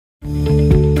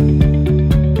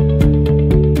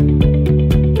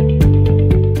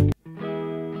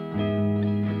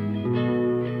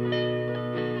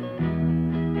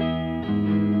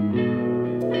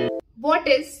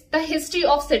history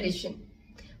of sedition.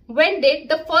 When did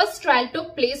the first trial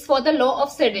took place for the law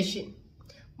of sedition?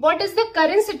 What is the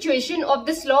current situation of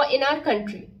this law in our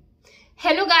country?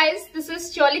 Hello guys, this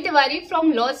is Jolly Tewari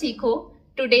from LawSikho.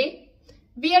 Today,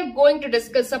 we are going to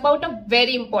discuss about a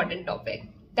very important topic.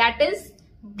 That is,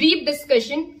 brief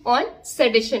discussion on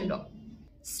sedition law.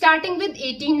 Starting with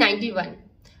 1891,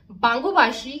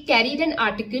 Bangobashri carried an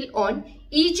article on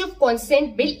Age of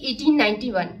Consent Bill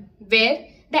 1891, where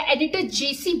the editor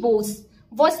J.C. Bose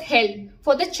was held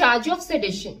for the charge of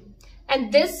sedition.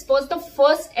 And this was the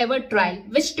first ever trial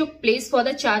which took place for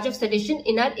the charge of sedition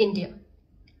in our India.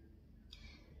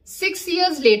 6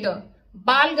 years later,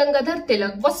 Bal Gangadhar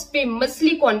Tilak was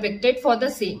famously convicted for the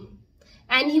same.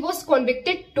 And he was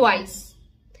convicted twice.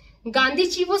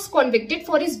 Gandhiji was convicted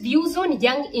for his views on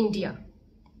young India.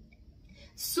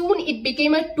 Soon it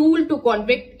became a tool to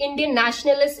convict Indian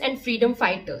nationalists and freedom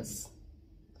fighters.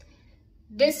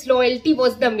 Disloyalty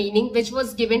was the meaning which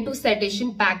was given to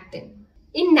sedition back then.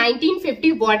 In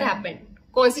 1950, what happened?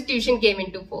 Constitution came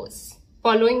into force,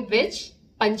 following which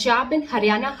Punjab and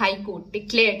Haryana High Court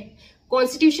declared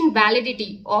constitution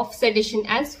validity of sedition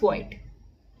as void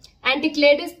and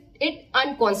declared it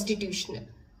unconstitutional.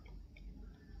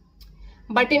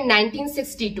 But in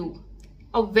 1962,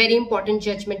 a very important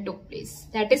judgment took place.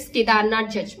 That is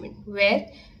Kedarnath judgment,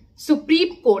 where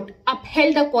Supreme Court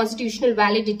upheld the constitutional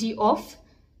validity of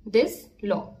this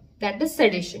law, that is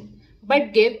sedition,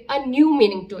 but gave a new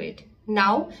meaning to it.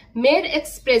 Now, mere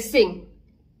expressing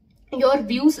your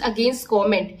views against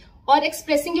government or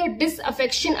expressing your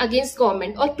disaffection against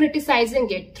government or criticizing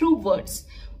it through words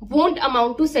won't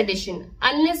amount to sedition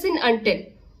unless and until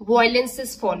violence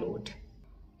is followed.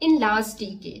 In last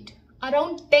decade,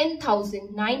 around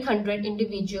 10,900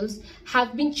 individuals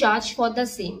have been charged for the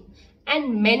same,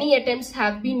 and many attempts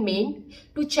have been made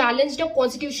to challenge the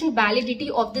constitutional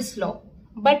validity of this law,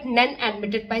 but none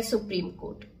admitted by Supreme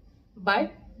Court.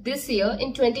 But this year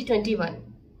in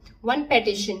 2021, one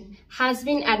petition has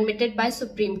been admitted by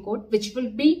Supreme Court which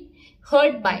will be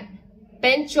heard by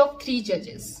bench of 3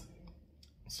 judges.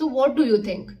 So what do you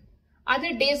think? Are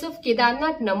the days of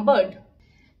Kedarnath numbered?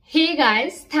 Hey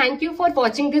guys, thank you for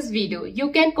watching this video.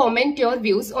 You can comment your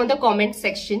views on the comment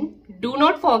section. Do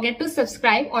not forget to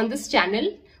subscribe on this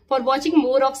channel for watching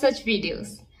more of such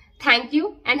videos. Thank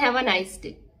you and have a nice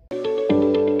day.